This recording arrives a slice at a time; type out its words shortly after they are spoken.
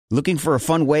Looking for a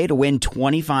fun way to win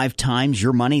 25 times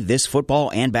your money this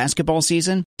football and basketball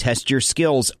season? Test your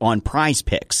skills on Prize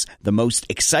Picks, the most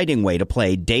exciting way to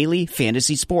play daily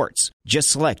fantasy sports. Just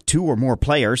select 2 or more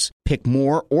players, pick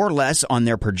more or less on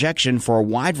their projection for a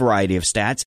wide variety of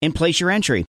stats, and place your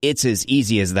entry. It's as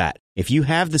easy as that. If you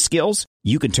have the skills,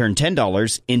 you can turn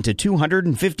 $10 into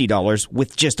 $250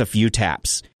 with just a few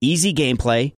taps. Easy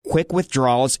gameplay, quick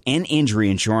withdrawals, and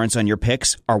injury insurance on your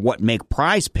picks are what make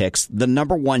Prize Picks the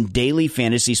 #1 daily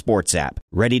fantasy sports app.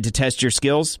 Ready to test your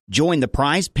skills? Join the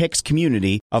Prize Picks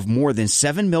community of more than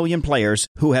 7 million players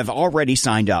who have already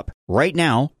signed up. Right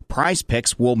now, Prize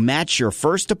Picks will match your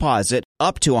first deposit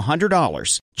up to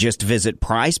 $100. Just visit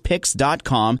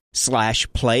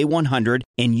prizepicks.com/play100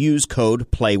 and use code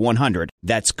PLAY100.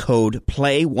 That's code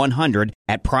PLAY100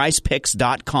 at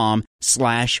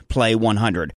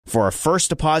prizepicks.com/play100 for a first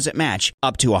deposit match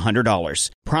up to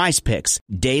 $100. Prize Picks,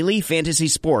 daily fantasy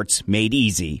sports made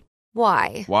easy.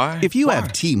 Why? If you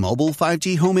have T-Mobile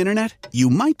 5G home internet, you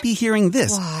might be hearing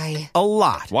this a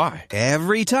lot. Why?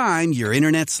 Every time your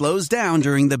internet slows down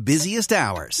during the busiest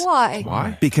hours.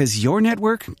 Why? Because your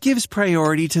network gives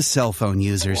priority to cell phone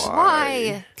users.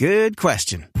 Why? Good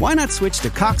question. Why not switch to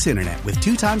Cox Internet with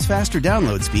 2 times faster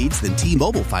download speeds than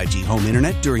T-Mobile 5G home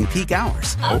internet during peak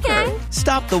hours? Okay.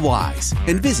 Stop the whys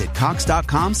and visit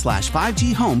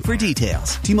cox.com/5G home for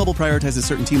details. T-Mobile prioritizes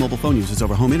certain T-Mobile phone users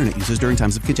over home internet users during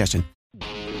times of congestion.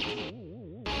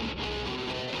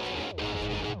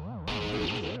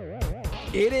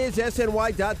 It is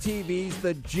SNY.TV's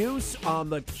The Juice on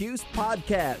the Cuse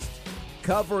podcast,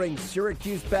 covering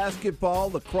Syracuse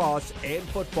basketball, lacrosse, and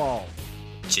football.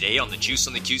 Today on the Juice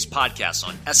on the Cuse podcast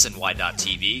on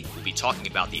SNY.TV, we'll be talking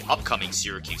about the upcoming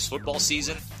Syracuse football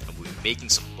season, and we'll be making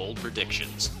some bold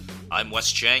predictions. I'm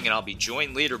Wes Cheng, and I'll be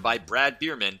joined later by Brad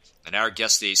Bierman, and our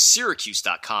guest today is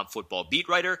Syracuse.com football beat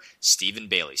writer, Stephen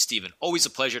Bailey. Stephen, always a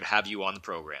pleasure to have you on the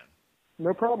program.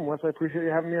 No problem, Wes. I appreciate you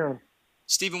having me on.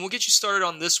 Stephen, we'll get you started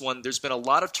on this one. There's been a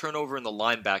lot of turnover in the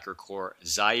linebacker core.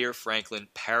 Zaire Franklin,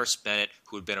 Paris Bennett,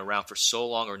 who had been around for so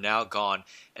long, are now gone,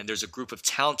 and there's a group of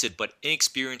talented but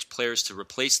inexperienced players to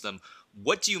replace them.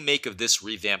 What do you make of this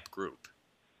revamped group?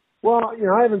 Well,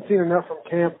 I haven't seen enough from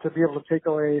camp to be able to take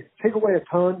away a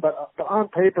ton, but on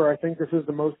paper, I think this is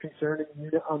the most concerning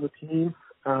unit on the team.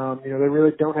 They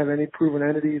really don't have any proven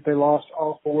entities. They lost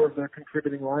all 4 of their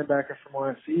contributing linebackers from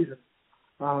last season.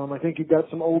 I think you've got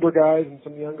some older guys and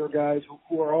some younger guys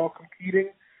who are all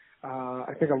competing.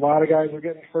 I think a lot of guys are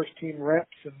getting first-team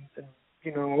reps, and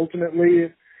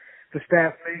ultimately the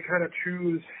staff may kind of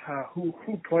choose who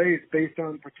plays based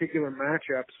on particular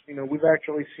matchups. We've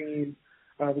actually seen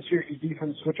the Syracuse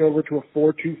defense switch over to a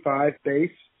 4-2-5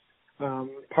 base.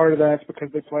 Part of that's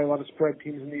because they play a lot of spread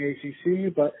teams in the ACC,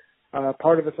 but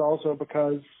part of it's also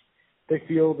because they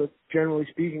feel that, generally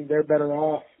speaking, they're better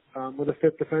off with a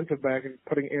 5th defensive back and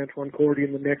putting Antoine Cordy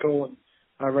in the nickel, and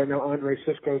right now Andre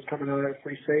Sisco is coming out at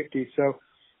free safety. So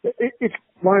it's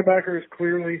linebacker is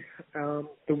clearly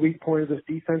the weak point of this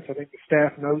defense. I think the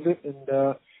staff knows it, and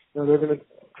they're going to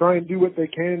try and do what they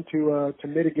can to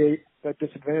mitigate that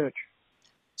disadvantage.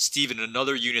 Stephen,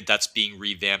 another unit that's being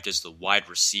revamped is the wide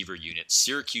receiver unit.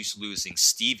 Syracuse losing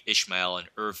Steve Ishmael and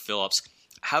Irv Phillips.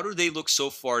 How do they look so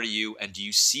far to you, and do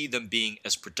you see them being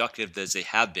as productive as they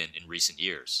have been in recent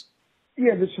years?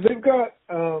 Yeah, so they've got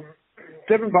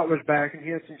Devin Butler's back, and he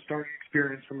had some starting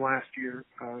experience from last year.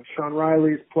 Sean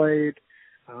Riley's played.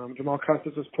 Jamal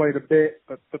Custis has played a bit,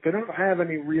 but they don't have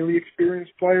any really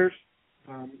experienced players.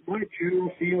 My general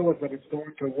feel is that it's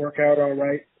going to work out all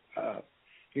right.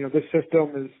 This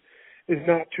system is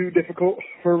not too difficult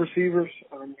for receivers,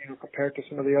 compared to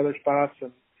some of the other spots.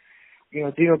 And,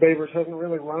 Dino Babers hasn't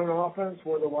really run an offense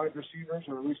where the wide receivers,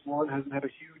 or at least one, hasn't had a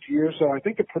huge year. So I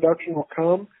think the production will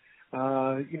come.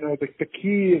 The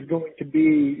key is going to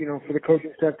be, for the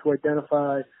coaching staff to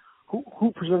identify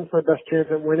who presents their best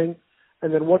chance at winning,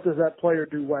 and then what does that player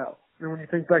do well. When you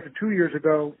think back to 2 years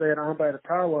ago, they had Amba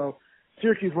Adebayo.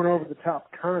 Syracuse went over the top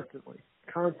constantly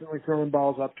throwing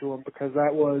balls up to him because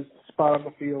that was the spot on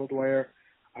the field where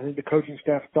I think the coaching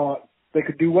staff thought they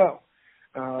could do well.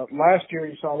 Last year,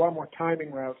 you saw a lot more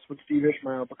timing routes with Steve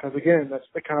Ishmael because, again,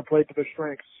 they kind of played to their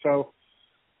strengths. So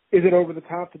is it over the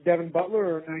top to Devin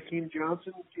Butler or Nakeem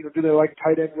Johnson? Do they like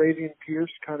tight end Ravian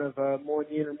Pierce kind of more in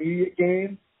the intermediate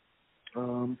game?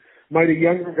 Might a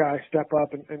younger guy step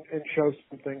up and show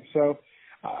something? So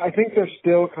I think they're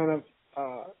still kind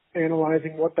of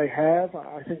analyzing what they have.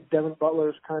 I think Devin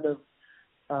Butler is kind of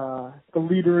the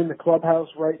leader in the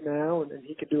clubhouse right now, and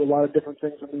he can do a lot of different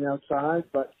things on the outside.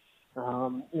 But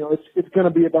it's going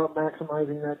to be about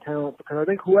maximizing that talent because I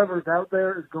think whoever's out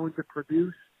there is going to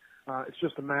produce. It's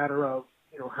just a matter of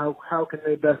how can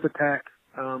they best attack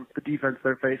the defense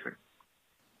they're facing.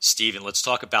 Steven, let's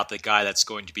talk about the guy that's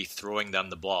going to be throwing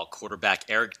them the ball. Quarterback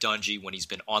Eric Dungy, when he's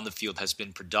been on the field, has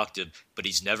been productive, but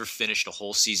he's never finished a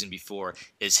whole season before.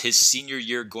 Is his senior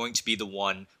year going to be the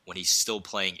one when he's still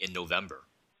playing in November?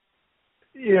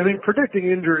 Yeah, I mean,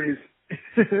 predicting injuries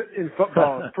in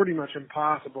football is pretty much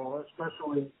impossible,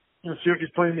 especially Syracuse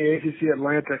playing the ACC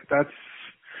Atlantic.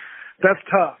 That's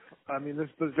tough. I mean,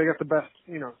 they got the best,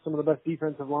 some of the best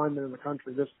defensive linemen in the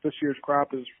country. This year's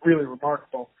crop is really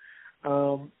remarkable.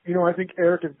 I think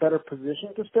Eric is better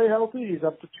positioned to stay healthy. He's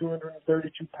up to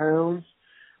 232 pounds.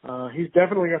 He's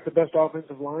definitely got the best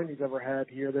offensive line he's ever had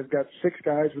here. They've got 6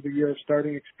 guys with a year of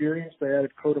starting experience. They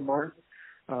added Coda Martin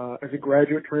as a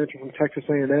graduate transfer from Texas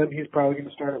A&M. He's probably going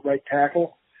to start at right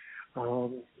tackle.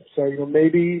 So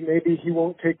maybe he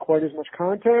won't take quite as much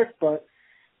contact, but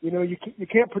you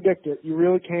can't predict it. You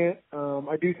really can't.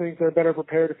 I do think they're better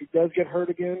prepared if he does get hurt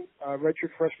again.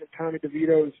 Redshirt freshman Tommy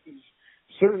DeVito is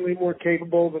certainly more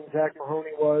capable than Zach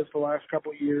Mahoney was the last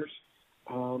couple of years.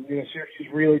 Syracuse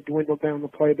really dwindled down the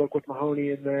playbook with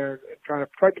Mahoney in there, tried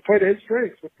to play to his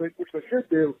strengths, which they should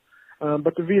do.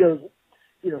 But DeVito's,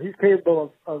 he's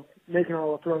capable of making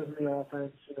all the throws in the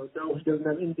offense. No, he doesn't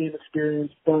have in-game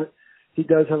experience, but he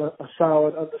does have a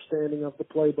solid understanding of the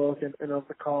playbook and of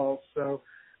the calls. So,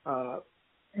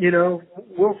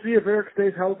 we'll see if Eric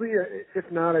stays healthy.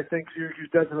 If not, I think Syracuse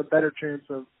does have a better chance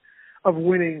of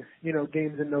winning,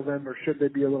 games in November should they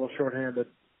be a little shorthanded.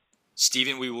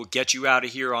 Steven, we will get you out of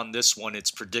here on this one.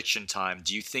 It's prediction time.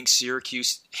 Do you think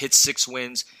Syracuse hits 6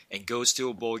 wins and goes to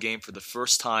a bowl game for the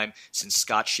first time since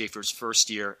Scott Schaefer's first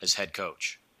year as head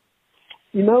coach?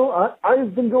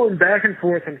 I've been going back and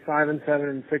forth on 5-7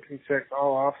 and 6-6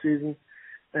 all off season,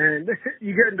 and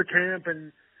you get into camp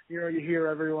and you hear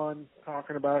everyone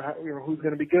talking about how, who's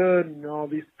going to be good and all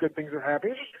these good things are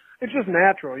happening. It's just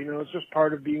natural, it's just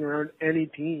part of being around any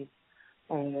team.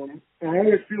 And I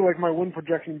always feel like my win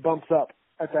projection bumps up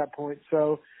at that point.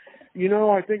 So,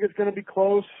 I think it's going to be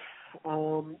close.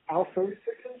 I'll say 6-6,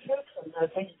 and I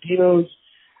think Dino's,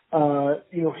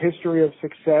 history of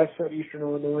success at Eastern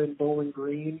Illinois and Bowling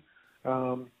Green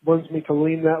wants me to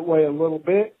lean that way a little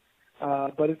bit.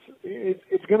 But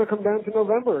it's going to come down to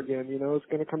November again. It's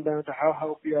going to come down to how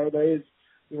healthy are they.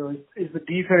 Is the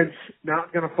defense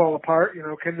not going to fall apart?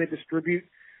 Can they distribute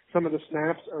some of the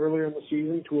snaps earlier in the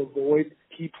season to avoid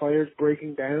key players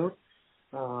breaking down?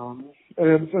 And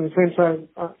at the same time,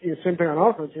 same thing on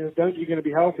offense. Is Dungy going to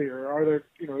be healthy, or are there?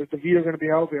 Is DeVito going to be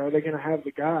healthy? Are they going to have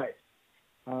the guys?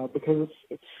 Because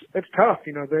it's tough.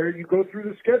 There you go through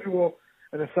the schedule,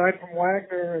 and aside from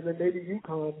Wagner and then maybe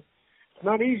UConn, it's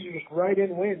not easy to just write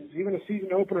in wins. Even a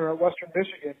season opener at Western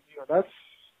Michigan,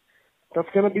 that's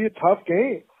going to be a tough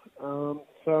game.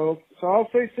 So I'll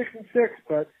say 6-6,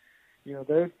 but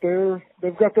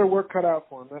they've got their work cut out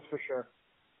for them. That's for sure.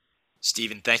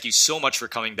 Steven, thank you so much for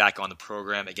coming back on the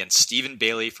program. Again, Steven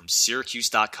Bailey from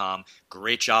Syracuse.com.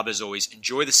 Great job as always.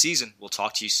 Enjoy the season. We'll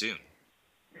talk to you soon.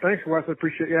 Thanks, Wes. I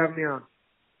appreciate you having me on.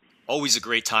 Always a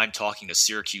great time talking to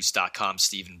Syracuse.com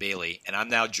Steven Bailey, and I'm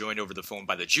now joined over the phone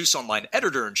by the Juice Online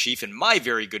editor-in-chief and my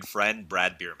very good friend,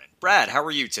 Brad Bierman. Brad, how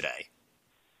are you today?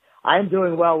 I'm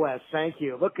doing well, Wes. Thank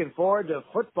you. Looking forward to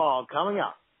football coming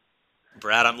up.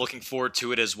 Brad, I'm looking forward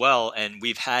to it as well, and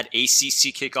we've had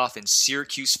ACC kickoff and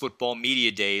Syracuse football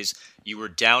media days. You were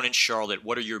down in Charlotte.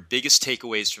 What are your biggest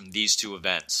takeaways from these 2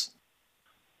 events?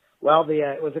 Well,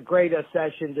 it was a great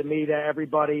session to meet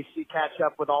everybody, catch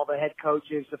up with all the head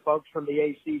coaches, the folks from the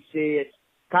ACC. It's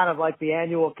kind of like the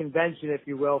annual convention, if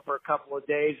you will, for a couple of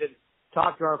days, and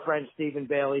talk to our friend Steven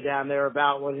Bailey down there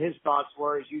about what his thoughts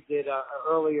were, as you did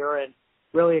earlier, and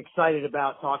really excited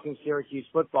about talking Syracuse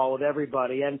football with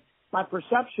everybody. And my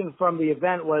perception from the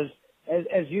event was,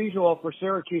 as usual for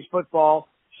Syracuse football,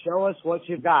 show us what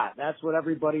you've got. That's what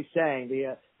everybody's saying.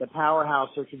 The powerhouse,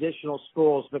 the traditional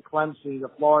schools, the Clemson,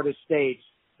 the Florida States,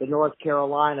 the North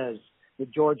Carolinas, the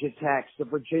Georgia Techs, the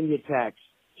Virginia Techs.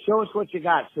 Show us what you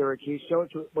got, Syracuse. Show us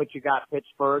what you got,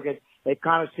 Pittsburgh. And they've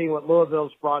kind of seen what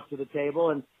Louisville's brought to the table.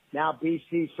 And now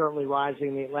BC certainly rising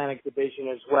in the Atlantic Division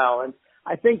as well. And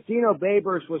I think Dino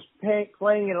Babers was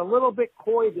playing it a little bit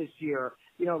coy this year.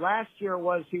 Last year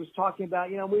he was talking about,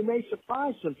 we may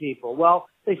surprise some people. Well,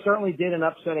 they certainly did in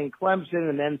upsetting Clemson.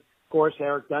 And then, of course,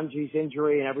 Eric Dungy's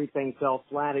injury and everything fell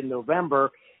flat in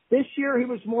November. This year he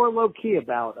was more low-key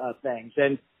about things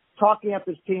and talking up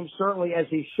his team certainly as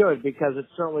he should, because it's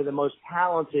certainly the most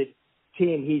talented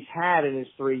team he's had in his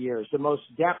 3 years, the most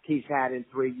depth he's had in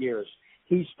 3 years.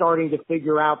 He's starting to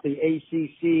figure out the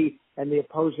ACC and the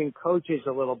opposing coaches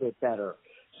a little bit better.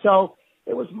 So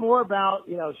it was more about,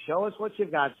 show us what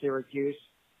you've got, Syracuse.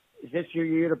 Is this your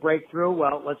year to break through?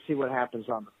 Well, let's see what happens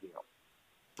on the field.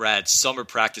 Brad, summer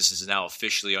practice is now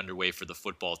officially underway for the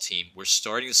football team. We're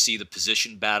starting to see the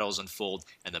position battles unfold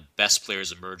and the best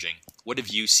players emerging. What have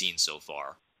you seen so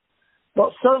far?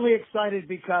 Well, certainly excited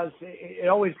because it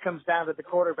always comes down to the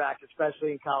quarterback,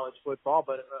 especially in college football,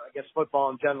 but I guess football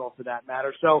in general for that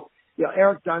matter. So,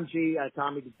 Eric Dungy,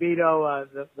 Tommy DeVito,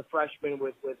 the freshman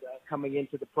with coming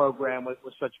into the program with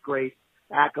such great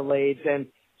accolades. And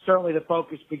certainly the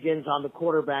focus begins on the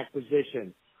quarterback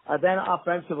position. Then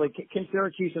offensively, can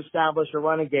Syracuse establish a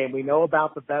running game? We know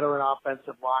about the veteran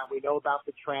offensive line. We know about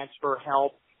the transfer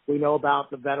help. We know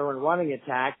about the veteran running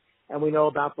attack. And we know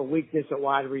about the weakness at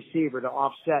wide receiver to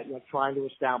offset, trying to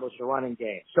establish a running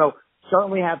game. So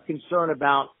certainly have concern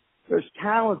about there's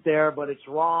talent there, but it's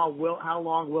raw. How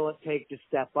long will it take to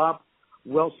step up?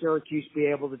 Will Syracuse be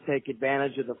able to take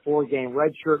advantage of the 4-game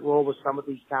redshirt rule with some of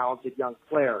these talented young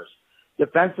players?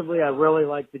 Defensively, I really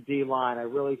like the D-line. I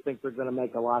really think they're going to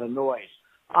make a lot of noise.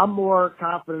 I'm more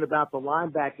confident about the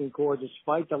linebacking core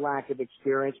despite the lack of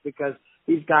experience because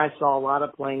these guys saw a lot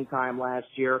of playing time last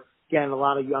year. Again, a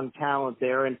lot of young talent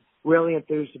there, and really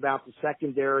enthused about the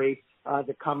secondary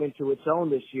to come into its own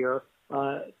this year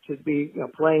to be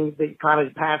playing the kind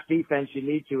of pass defense you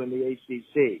need to in the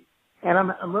ACC. And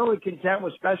I'm really content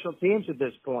with special teams at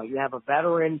this point. You have a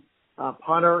veteran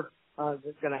punter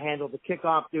that's going to handle the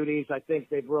kickoff duties. I think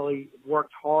they've really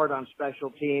worked hard on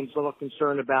special teams. A little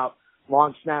concerned about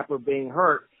long snapper being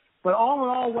hurt. But all in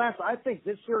all, Wes, I think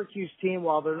this Syracuse team,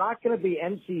 while they're not going to be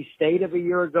NC State of a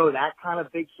year ago, that kind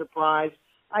of big surprise,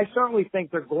 I certainly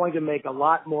think they're going to make a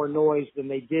lot more noise than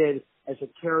they did as a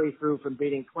carry-through from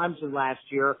beating Clemson last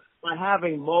year by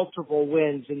having multiple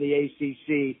wins in the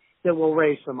ACC that will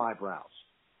raise some eyebrows.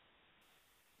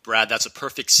 Brad, that's a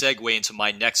perfect segue into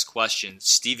my next question.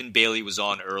 Stephen Bailey was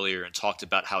on earlier and talked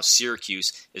about how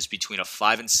Syracuse is between a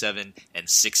 5-7 and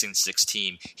 6-6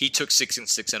 team. He took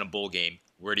 6-6 in a bowl game.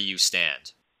 Where do you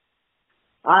stand?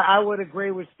 I would agree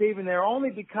with Stephen there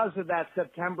only because of that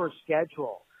September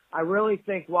schedule. I really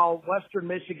think while Western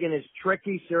Michigan is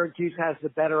tricky, Syracuse has the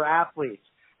better athletes.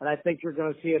 And I think you're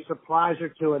going to see a surprise or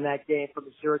two in that game from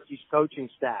the Syracuse coaching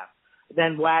staff.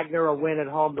 Then Wagner a win at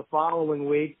home the following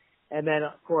week. And then,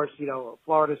 of course,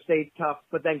 Florida State tough.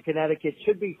 But then Connecticut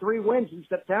should be 3 wins in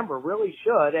September, really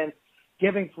should. And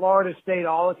giving Florida State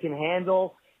all it can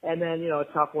handle. And then, a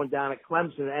tough one down at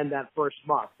Clemson to end that first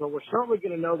month. So we're certainly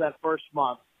going to know that first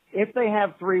month. If they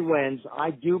have 3 wins,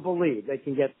 I do believe they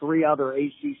can get 3 other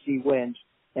ACC wins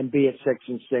and be at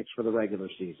 6-6 for the regular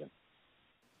season.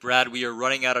 Brad, we are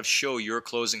running out of show. Your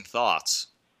closing thoughts.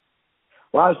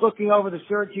 Well, I was looking over the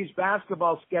Syracuse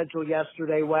basketball schedule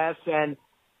yesterday, Wes, and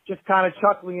just kind of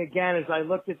chuckling again as I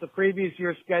looked at the previous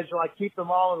year's schedule. I keep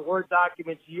them all in Word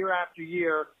documents year after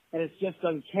year, and it's just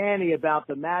uncanny about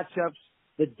the matchups,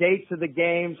 the dates of the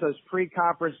games, those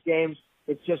pre-conference games.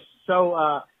 It's just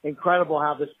so incredible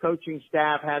how this coaching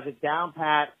staff has it down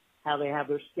pat, how they have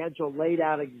their schedule laid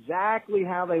out exactly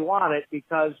how they want it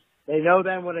because they know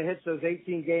then when it hits those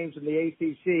 18 games in the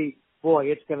ACC, boy,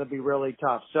 it's going to be really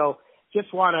tough. So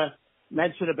just want to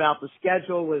mention about the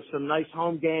schedule with some nice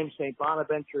home games, St.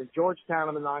 Bonaventure and Georgetown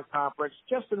in the non-conference,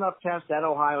 just enough tests at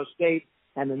Ohio State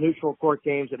and the neutral court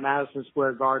games at Madison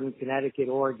Square Garden, Connecticut,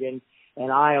 Oregon,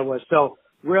 and Iowa. So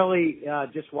really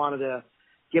just wanted to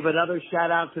give another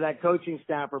shout-out to that coaching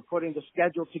staff for putting the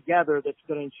schedule together that's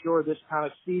going to ensure this kind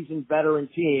of seasoned veteran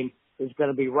team is going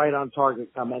to be right on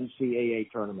target come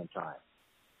NCAA tournament time.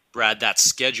 Brad, that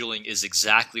scheduling is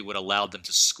exactly what allowed them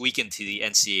to squeak into the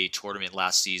NCAA tournament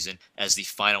last season as the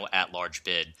final at-large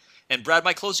bid. And Brad,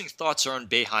 my closing thoughts are on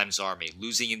Boeheim's Army,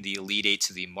 losing in the Elite Eight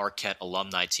to the Marquette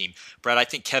alumni team. Brad, I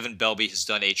think Kevin Belby has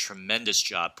done a tremendous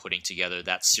job putting together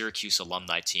that Syracuse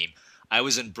alumni team. I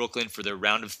was in Brooklyn for their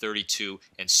round of 32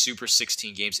 and Super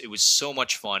 16 games. It was so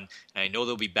much fun, and I know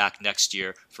they'll be back next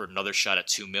year for another shot at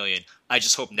 $2 million. I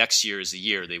just hope next year is the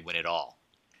year they win it all.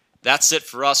 That's it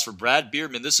for us. For Brad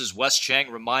Bierman, this is Wes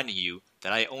Cheng reminding you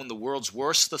that I own the world's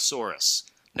worst thesaurus.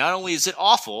 Not only is it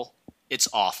awful, it's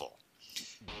awful.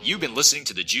 You've been listening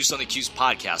to the Juice on the Cuse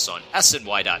podcast on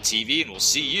SNY.TV, and we'll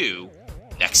see you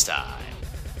next time.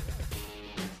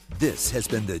 This has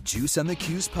been the Juice on the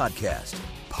Cuse podcast,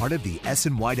 part of the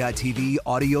SNY.TV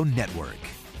audio network.